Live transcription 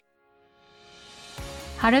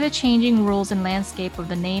How do the changing rules and landscape of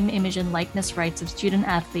the name, image, and likeness rights of student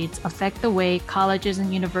athletes affect the way colleges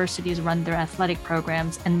and universities run their athletic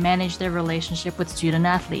programs and manage their relationship with student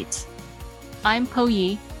athletes? I'm Po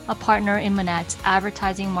Yi, a partner in Manat's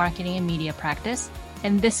advertising, marketing, and media practice,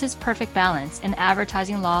 and this is Perfect Balance, an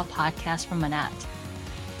advertising law podcast from Manat.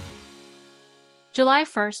 July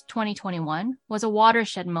 1st, 2021 was a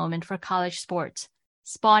watershed moment for college sports,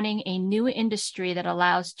 spawning a new industry that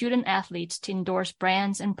allows student athletes to endorse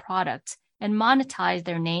brands and products and monetize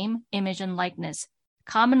their name, image, and likeness,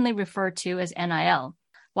 commonly referred to as NIL,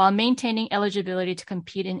 while maintaining eligibility to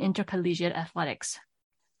compete in intercollegiate athletics.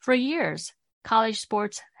 For years, college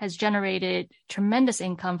sports has generated tremendous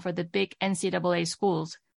income for the big NCAA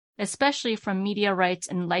schools, especially from media rights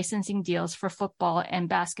and licensing deals for football and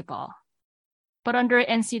basketball. But under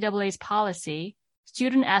NCAA's policy,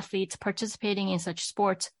 student athletes participating in such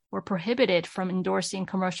sports were prohibited from endorsing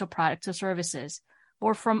commercial products or services,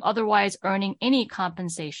 or from otherwise earning any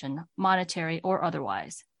compensation, monetary or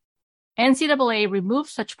otherwise. NCAA removed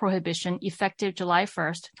such prohibition effective July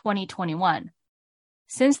 1st, 2021.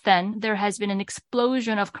 Since then, there has been an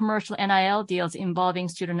explosion of commercial NIL deals involving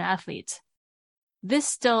student athletes. This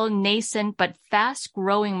still nascent but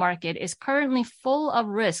fast-growing market is currently full of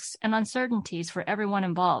risks and uncertainties for everyone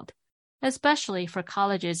involved, especially for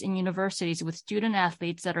colleges and universities with student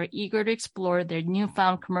athletes that are eager to explore their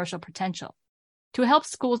newfound commercial potential. To help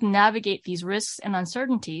schools navigate these risks and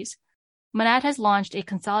uncertainties, Manat has launched a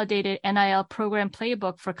consolidated NIL program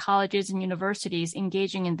playbook for colleges and universities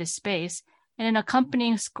engaging in this space and an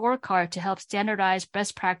accompanying scorecard to help standardize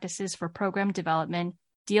best practices for program development,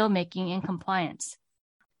 deal-making, and compliance.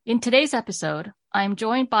 In today's episode, I am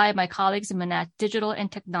joined by my colleagues in Manat Digital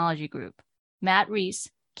and Technology Group, Matt Reese,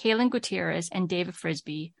 Kaylin Gutierrez, and David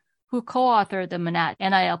Frisby, who co-authored the Manat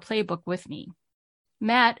NIL playbook with me.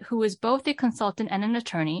 Matt, who is both a consultant and an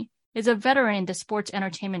attorney, is a veteran in the sports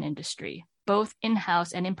entertainment industry, both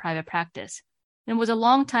in-house and in private practice, and was a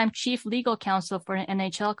longtime chief legal counsel for an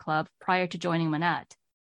NHL club prior to joining Manat.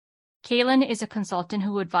 Kaylin is a consultant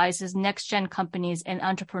who advises next-gen companies and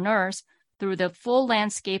entrepreneurs through the full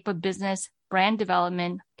landscape of business, brand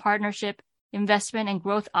development, partnership, investment, and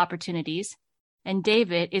growth opportunities. And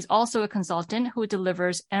David is also a consultant who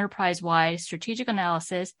delivers enterprise-wide strategic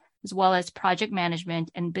analysis as well as project management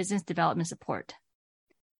and business development support.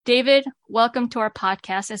 David, welcome to our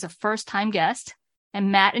podcast as a first-time guest.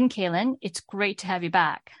 And Matt and Kaylin, it's great to have you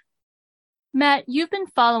back. Matt, you've been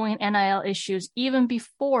following NIL issues even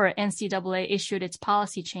before NCAA issued its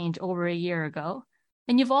policy change over a year ago,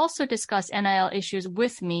 and you've also discussed NIL issues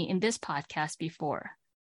with me in this podcast before.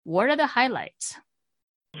 What are the highlights?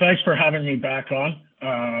 Thanks for having me back on.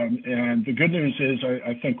 And the good news is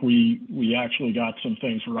I think we actually got some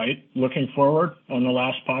things right looking forward on the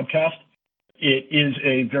last podcast. It is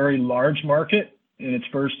a very large market. In its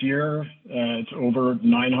first year, it's over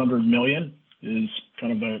 900 million is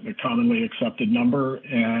kind of the commonly accepted number,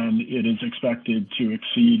 and it is expected to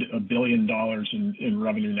exceed $1 billion in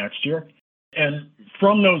revenue next year. And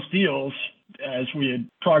from those deals, as we had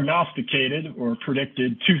prognosticated or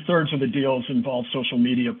predicted, 2/3 of the deals involve social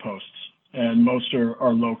media posts, and most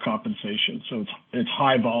are low compensation. So it's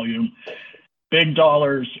high volume. Big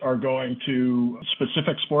dollars are going to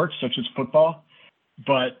specific sports such as football.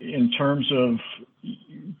 But in terms of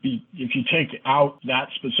if you take out that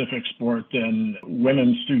specific sport, then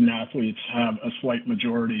women's student athletes have a slight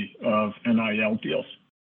majority of NIL deals.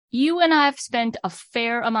 You and I have spent a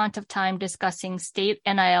fair amount of time discussing state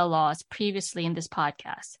NIL laws previously in this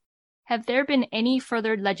podcast. Have there been any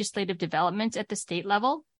further legislative developments at the state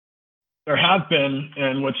level? There have been,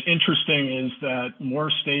 and what's interesting is that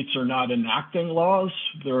more states are not enacting laws.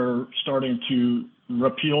 They're starting to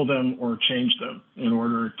repeal them or change them in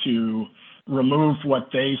order to remove what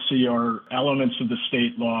they see are elements of the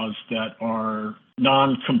state laws that are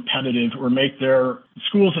non-competitive or make their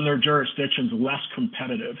schools and their jurisdictions less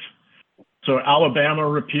competitive. So Alabama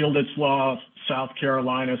repealed its law, South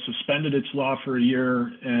Carolina suspended its law for a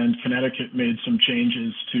year, and Connecticut made some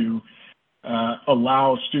changes to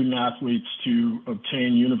allow student athletes to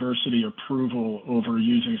obtain university approval over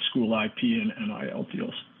using school IP and NIL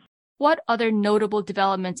deals. What other notable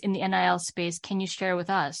developments in the NIL space can you share with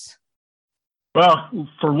us? Well,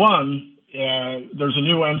 for one, there's a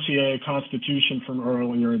new NCAA constitution from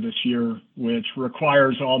earlier this year, which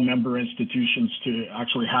requires all member institutions to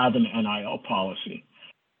actually have an NIL policy.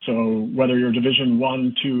 So whether you're Division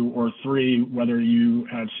I, II, or III, whether you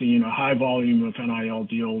have seen a high volume of NIL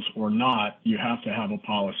deals or not, you have to have a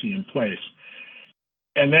policy in place.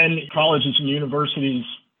 And then colleges and universities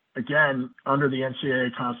again, under the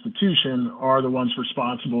NCAA Constitution, are the ones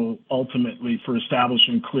responsible ultimately for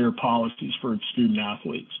establishing clear policies for its student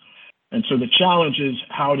athletes. And so the challenge is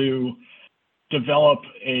how to develop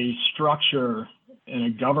a structure and a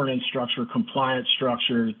governance structure, compliance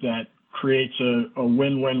structure that creates a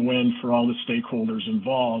win-win-win for all the stakeholders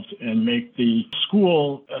involved and make the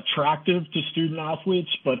school attractive to student athletes,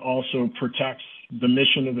 but also protects the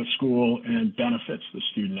mission of the school and benefits the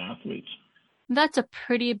student athletes. That's a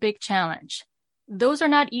pretty big challenge. Those are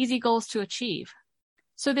not easy goals to achieve.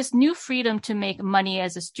 So this new freedom to make money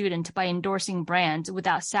as a student by endorsing brands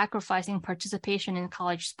without sacrificing participation in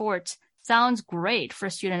college sports sounds great for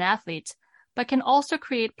student athletes, but can also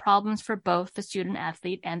create problems for both the student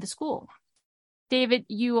athlete and the school. David,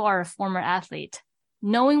 you are a former athlete.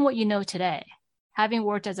 Knowing what you know today, having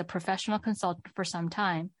worked as a professional consultant for some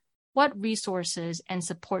time, what resources and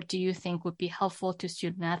support do you think would be helpful to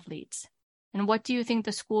student athletes? And what do you think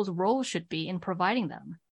the school's role should be in providing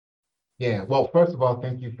them? Yeah, well, first of all,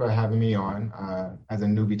 thank you for having me on as a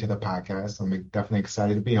newbie to the podcast. I'm definitely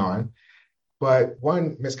excited to be on. But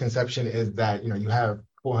one misconception is that, you have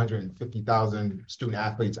 450,000 student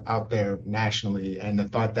athletes out there nationally, and the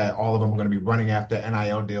thought that all of them are going to be running after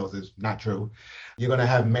NIL deals is not true. You're going to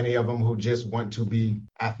have many of them who just want to be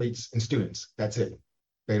athletes and students. That's it.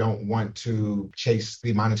 They don't want to chase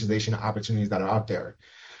the monetization opportunities that are out there.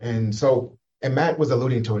 And Matt was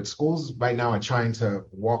alluding to it. Schools right now are trying to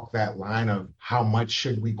walk that line of how much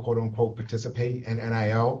should we, quote unquote, participate in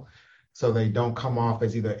NIL, so they don't come off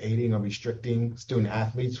as either aiding or restricting student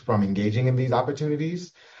athletes from engaging in these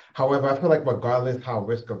opportunities. However, I feel like regardless how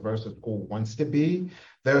risk averse a school wants to be,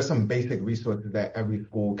 there are some basic resources that every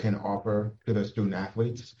school can offer to their student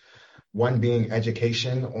athletes. One being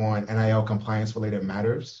education on NIL compliance related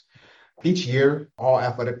matters. Each year, all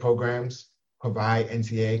athletic programs provide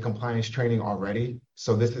NCAA compliance training already.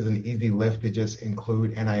 So this is an easy lift to just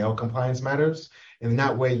include NIL compliance matters. And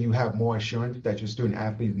that way you have more assurance that your student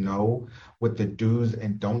athletes know what the do's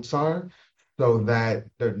and don'ts are, so that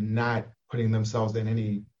they're not putting themselves in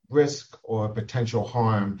any risk or potential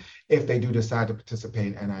harm if they do decide to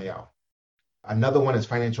participate in NIL. Another one is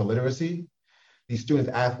financial literacy. These student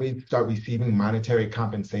athletes start receiving monetary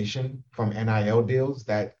compensation from NIL deals.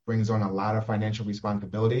 That brings on a lot of financial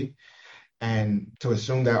responsibility. And to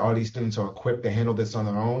assume that all these students are equipped to handle this on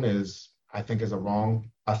their own I think is a wrong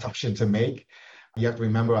assumption to make. You have to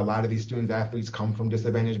remember a lot of these student athletes come from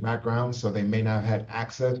disadvantaged backgrounds, so they may not have had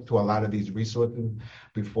access to a lot of these resources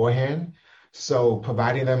beforehand. So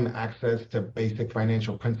providing them access to basic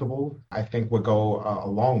financial principles, I think would go a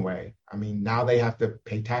long way. I mean, now they have to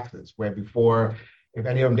pay taxes, where before, if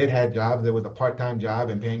any of them did have jobs, it was a part-time job,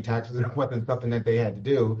 and paying taxes wasn't something that they had to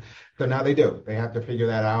do. So now they do. They have to figure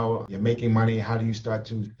that out. You're making money. How do you start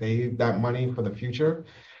to save that money for the future?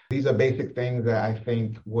 These are basic things that I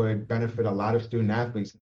think would benefit a lot of student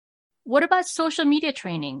athletes. What about social media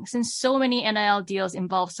training, since so many NIL deals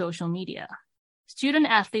involve social media? Student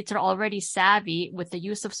athletes are already savvy with the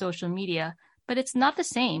use of social media, but it's not the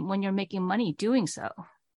same when you're making money doing so.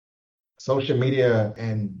 Social media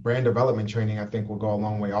and brand development training, I think, will go a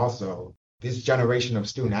long way also. This generation of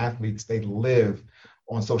student athletes, they live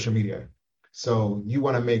on social media. So you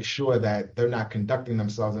want to make sure that they're not conducting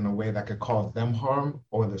themselves in a way that could cause them harm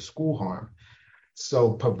or the school harm.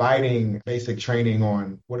 So providing basic training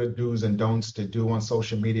on what are do's and don'ts to do on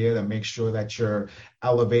social media to make sure that you're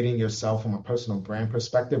elevating yourself from a personal brand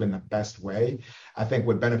perspective in the best way, I think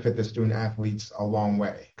would benefit the student athletes a long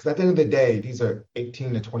way. Because at the end of the day, these are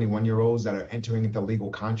 18 to 21-year-olds that are entering into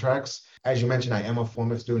legal contracts. As you mentioned, I am a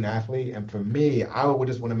former student athlete. And for me, I would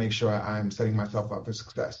just want to make sure I'm setting myself up for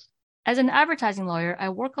success. As an advertising lawyer, I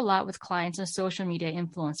work a lot with clients on social media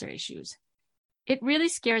influencer issues. It really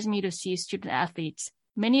scares me to see student athletes,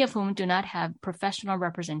 many of whom do not have professional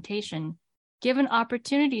representation, given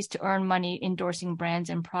opportunities to earn money endorsing brands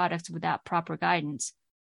and products without proper guidance.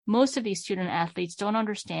 Most of these student athletes don't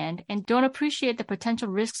understand and don't appreciate the potential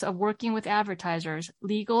risks of working with advertisers,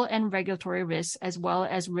 legal and regulatory risks, as well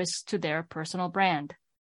as risks to their personal brand.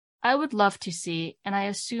 I would love to see, and I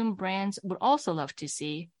assume brands would also love to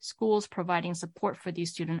see, schools providing support for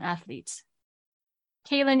these student athletes.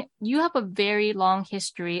 Kaylin, you have a very long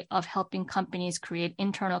history of helping companies create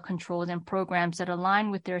internal controls and programs that align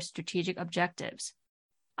with their strategic objectives.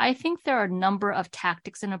 I think there are a number of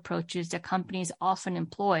tactics and approaches that companies often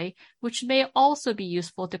employ, which may also be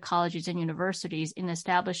useful to colleges and universities in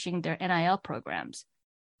establishing their NIL programs.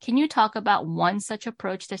 Can you talk about one such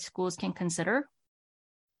approach that schools can consider?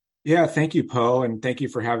 Yeah, thank you, Poe, and thank you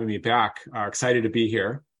for having me back. Excited to be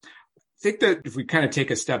here. think that if we kind of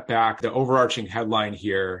take a step back, the overarching headline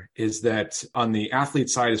here is that on the athlete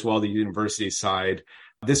side as well, the university side,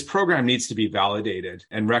 this program needs to be validated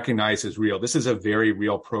and recognized as real. This is a very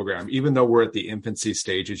real program. Even though we're at the infancy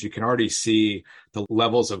stages, you can already see the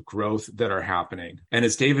levels of growth that are happening. And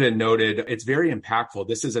as David had noted, it's very impactful.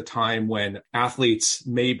 This is a time when athletes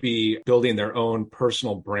may be building their own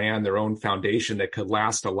personal brand, their own foundation that could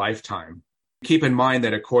last a lifetime. Keep in mind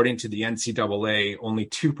that according to the NCAA, only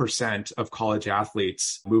 2% of college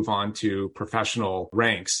athletes move on to professional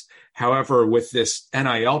ranks. However, with this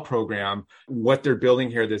NIL program, what they're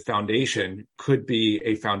building here, this foundation, could be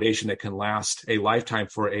a foundation that can last a lifetime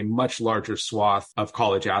for a much larger swath of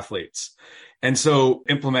college athletes. And so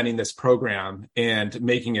implementing this program and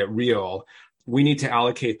making it real, we need to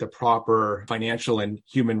allocate the proper financial and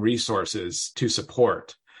human resources to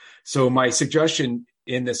support. So my suggestion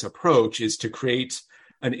in this approach is to create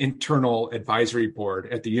an internal advisory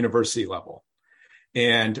board at the university level.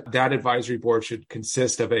 And that advisory board should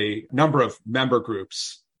consist of a number of member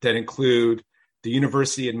groups that include the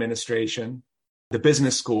university administration, the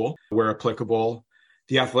business school, where applicable,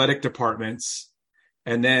 the athletic departments,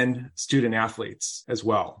 and then student athletes as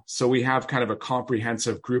well. So we have kind of a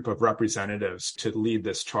comprehensive group of representatives to lead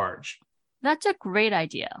this charge. That's a great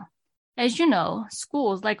idea. As you know,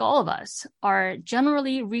 schools, like all of us, are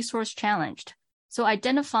generally resource challenged. So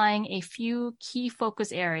identifying a few key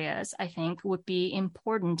focus areas, I think, would be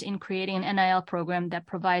important in creating an NIL program that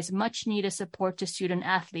provides much needed support to student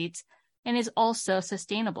athletes and is also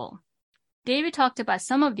sustainable. David talked about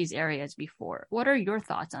some of these areas before. What are your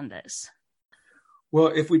thoughts on this? Well,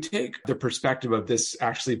 if we take the perspective of this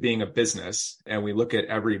actually being a business and we look at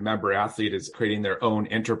every member athlete as creating their own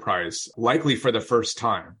enterprise, likely for the first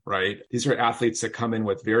time, right? These are athletes that come in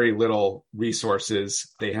with very little resources.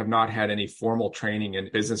 They have not had any formal training in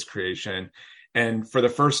business creation. And for the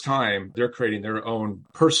first time, they're creating their own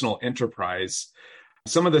personal enterprise.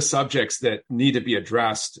 Some of the subjects that need to be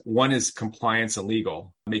addressed, one is compliance and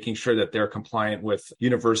legal, making sure that they're compliant with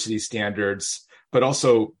university standards, but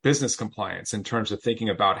also business compliance in terms of thinking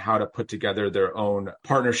about how to put together their own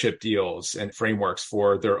partnership deals and frameworks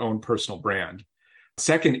for their own personal brand.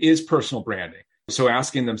 Second is personal branding. So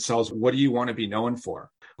asking themselves, what do you want to be known for?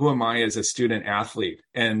 Who am I as a student athlete?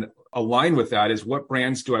 And aligned with that is what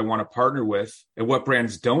brands do I want to partner with and what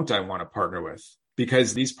brands don't I want to partner with?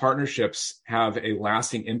 Because these partnerships have a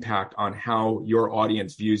lasting impact on how your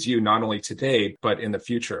audience views you, not only today, but in the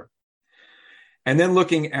future. And then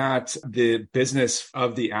looking at the business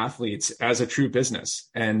of the athletes as a true business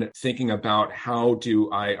and thinking about how do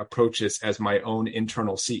I approach this as my own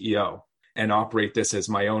internal CEO and operate this as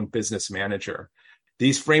my own business manager.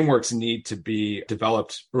 These frameworks need to be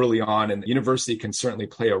developed early on, and the university can certainly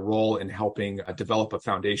play a role in helping develop a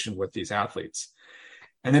foundation with these athletes.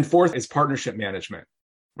 And then fourth is partnership management.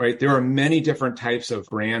 Right? There are many different types of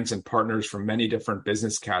brands and partners from many different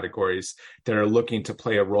business categories that are looking to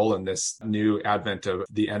play a role in this new advent of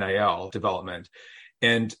the NIL development.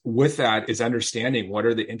 And with that is understanding what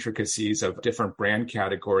are the intricacies of different brand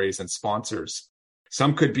categories and sponsors.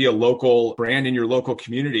 Some could be a local brand in your local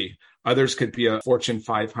community. Others could be a Fortune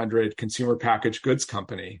 500 consumer packaged goods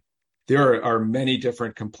company. There are many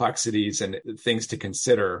different complexities and things to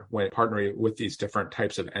consider when partnering with these different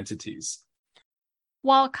types of entities.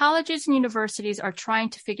 While colleges and universities are trying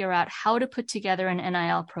to figure out how to put together an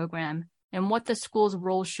NIL program and what the school's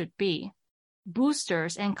role should be,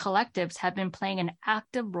 boosters and collectives have been playing an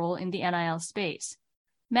active role in the NIL space.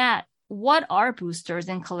 Matt, what are boosters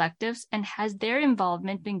and collectives, and has their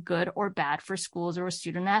involvement been good or bad for schools or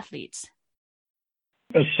student athletes?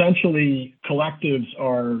 Essentially, collectives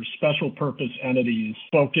are special purpose entities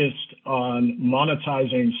focused on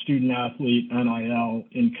monetizing student athlete NIL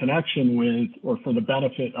in connection with or for the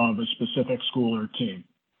benefit of a specific school or team.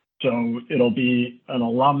 So it'll be an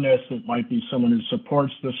alumnus, it might be someone who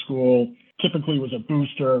supports the school, typically was a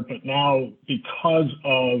booster, but now because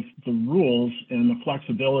of the rules and the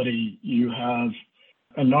flexibility, you have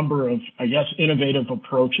a number of, innovative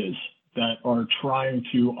approaches that are trying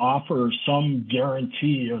to offer some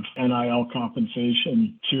guarantee of NIL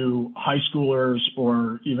compensation to high schoolers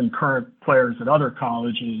or even current players at other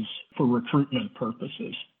colleges for recruitment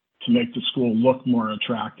purposes to make the school look more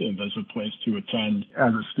attractive as a place to attend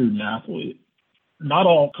as a student athlete. Not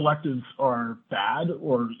all collectives are bad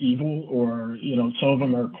or evil or, some of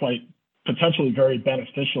them are quite potentially very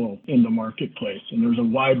beneficial in the marketplace. And there's a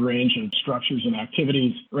wide range of structures and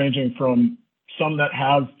activities ranging from some that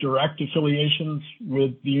have direct affiliations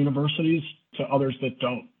with the universities to others that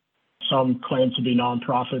don't. Some claim to be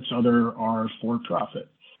nonprofits, others are for-profit.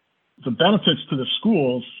 The benefits to the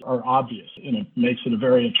schools are obvious, and it makes it a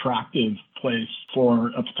very attractive place for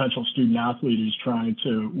a potential student athlete who's trying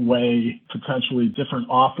to weigh potentially different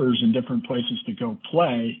offers and different places to go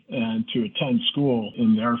play and to attend school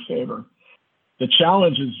in their favor. The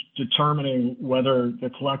challenge is determining whether the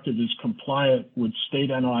collective is compliant with state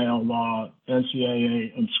NIL law,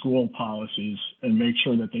 NCAA, and school policies, and make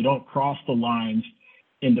sure that they don't cross the lines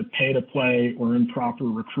into pay-to-play or improper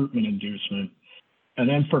recruitment inducement. And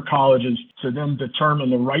then for colleges to then determine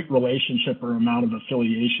the right relationship or amount of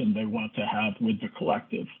affiliation they want to have with the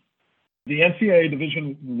collective. The NCAA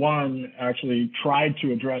Division I actually tried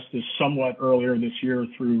to address this somewhat earlier this year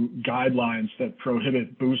through guidelines that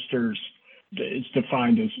prohibit boosters. It's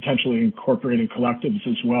defined as potentially incorporating collectives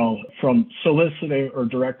as well from soliciting or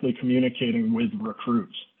directly communicating with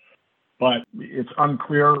recruits. But it's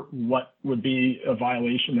unclear what would be a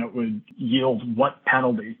violation that would yield what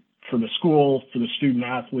penalty for the school, for the student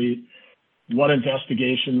athlete, what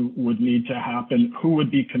investigation would need to happen, who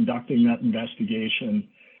would be conducting that investigation.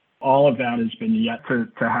 All of that has been yet to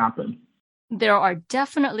happen. There are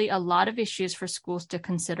definitely a lot of issues for schools to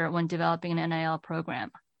consider when developing an NIL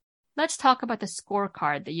program. Let's talk about the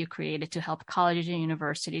scorecard that you created to help colleges and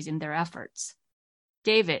universities in their efforts.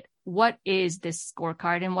 David, what is this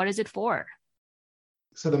scorecard and what is it for?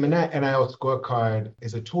 So the Manatt NIL Scorecard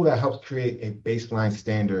is a tool that helps create a baseline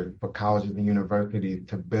standard for colleges and universities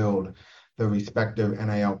to build the respective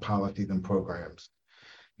NIL policies and programs.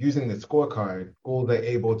 Using the scorecard, schools are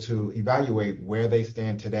able to evaluate where they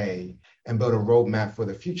stand today and build a roadmap for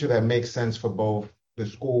the future that makes sense for both the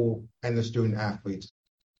school and the student athletes.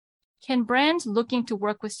 Can brands looking to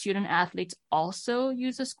work with student athletes also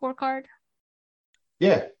use a scorecard?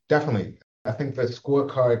 Yeah, definitely. I think the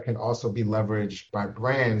scorecard can also be leveraged by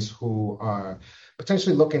brands who are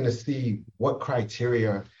potentially looking to see what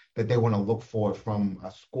criteria that they want to look for from a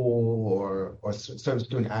school or certain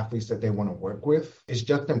student athletes that they want to work with. It's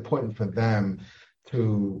just important for them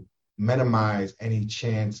to minimize any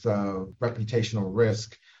chance of reputational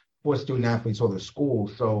risk for student athletes or the school.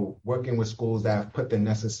 So working with schools that have put the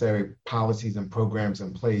necessary policies and programs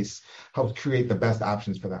in place helps create the best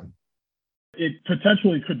options for them. It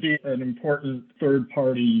potentially could be an important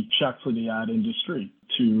third-party check for the ad industry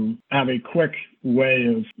to have a quick way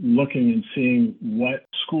of looking and seeing what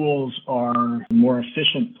schools are more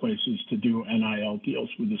efficient places to do NIL deals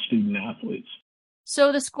with the student athletes.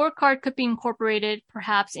 So the scorecard could be incorporated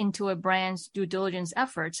perhaps into a brand's due diligence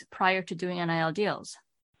efforts prior to doing NIL deals.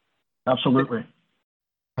 Absolutely.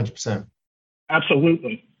 100%.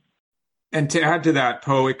 Absolutely. And to add to that,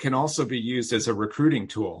 Poe, it can also be used as a recruiting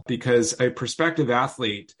tool because a prospective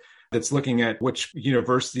athlete that's looking at which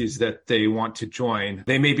universities that they want to join,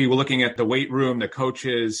 they may be looking at the weight room, the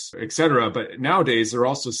coaches, et cetera. But nowadays, they're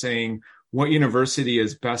also saying what university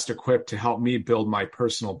is best equipped to help me build my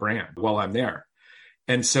personal brand while I'm there.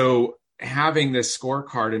 And so having this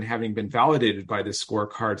scorecard and having been validated by this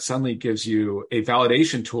scorecard suddenly gives you a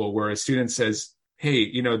validation tool where a student says, hey,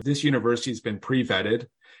 this university has been pre-vetted.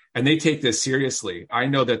 And they take this seriously. I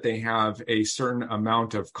know that they have a certain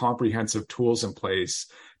amount of comprehensive tools in place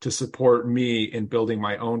to support me in building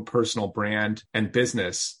my own personal brand and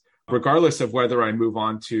business, regardless of whether I move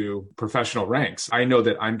on to professional ranks. I know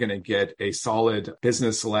that I'm going to get a solid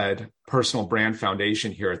business-led personal brand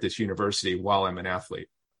foundation here at this university while I'm an athlete.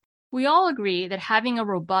 We all agree that having a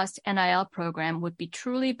robust NIL program would be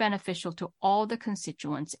truly beneficial to all the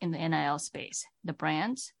constituents in the NIL space, the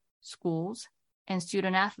brands, schools, and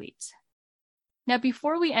student athletes. Now,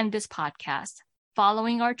 before we end this podcast,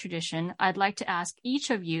 following our tradition, I'd like to ask each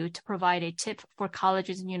of you to provide a tip for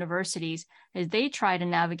colleges and universities as they try to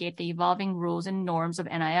navigate the evolving rules and norms of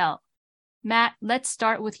NIL. Matt, let's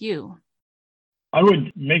start with you. I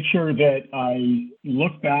would make sure that I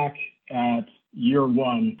look back at year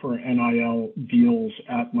one for NIL deals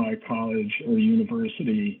at my college or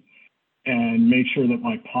university and make sure that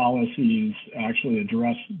my policies actually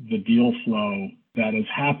address the deal flow that has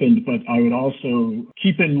happened. But I would also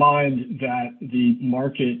keep in mind that the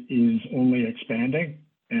market is only expanding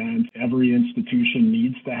and every institution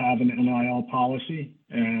needs to have an NIL policy,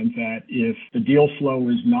 and that if the deal flow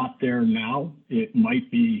is not there now, it might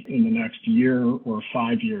be in the next year or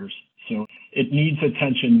 5 years. So it needs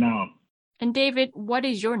attention now. And David, what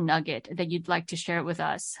is your nugget that you'd like to share with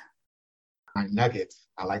us? My nuggets.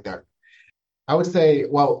 I like that. I would say,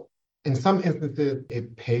 well, in some instances,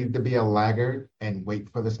 it pays to be a laggard and wait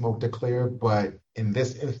for the smoke to clear. But in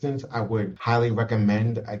this instance, I would highly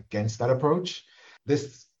recommend against that approach.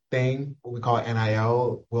 This thing, what we call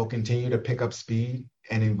NIL, will continue to pick up speed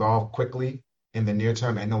and evolve quickly in the near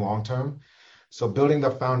term and the long term. So building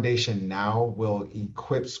the foundation now will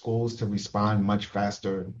equip schools to respond much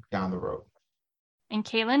faster down the road. And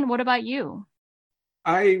Kaylin, what about you?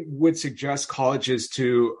 I would suggest colleges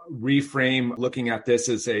to reframe looking at this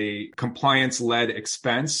as a compliance-led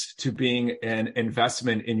expense to being an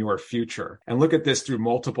investment in your future, and look at this through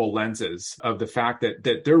multiple lenses of the fact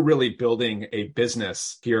that they're really building a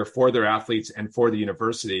business here for their athletes and for the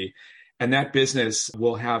university. And that business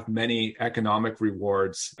will have many economic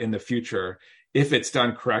rewards in the future if it's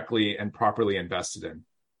done correctly and properly invested in.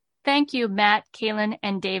 Thank you, Matt, Kaylin,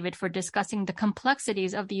 and David, for discussing the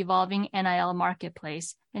complexities of the evolving NIL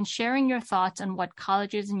marketplace and sharing your thoughts on what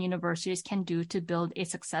colleges and universities can do to build a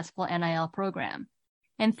successful NIL program.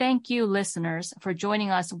 And thank you, listeners, for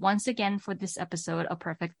joining us once again for this episode of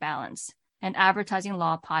Perfect Balance, an advertising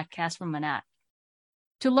law podcast from Manatt.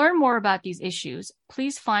 To learn more about these issues,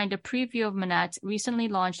 please find a preview of Manatt's recently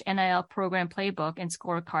launched NIL program playbook and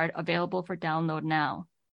scorecard available for download now.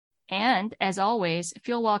 And, as always,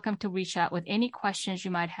 feel welcome to reach out with any questions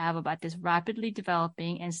you might have about this rapidly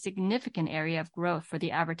developing and significant area of growth for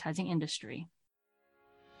the advertising industry.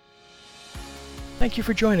 Thank you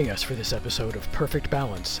for joining us for this episode of Perfect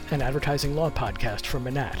Balance, an advertising law podcast from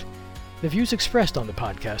Manatt. The views expressed on the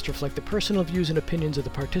podcast reflect the personal views and opinions of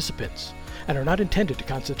the participants and are not intended to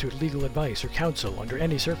constitute legal advice or counsel under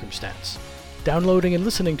any circumstance. Downloading and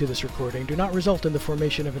listening to this recording do not result in the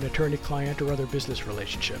formation of an attorney-client or other business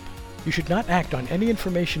relationship. You should not act on any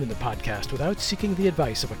information in the podcast without seeking the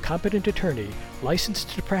advice of a competent attorney licensed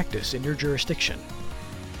to practice in your jurisdiction.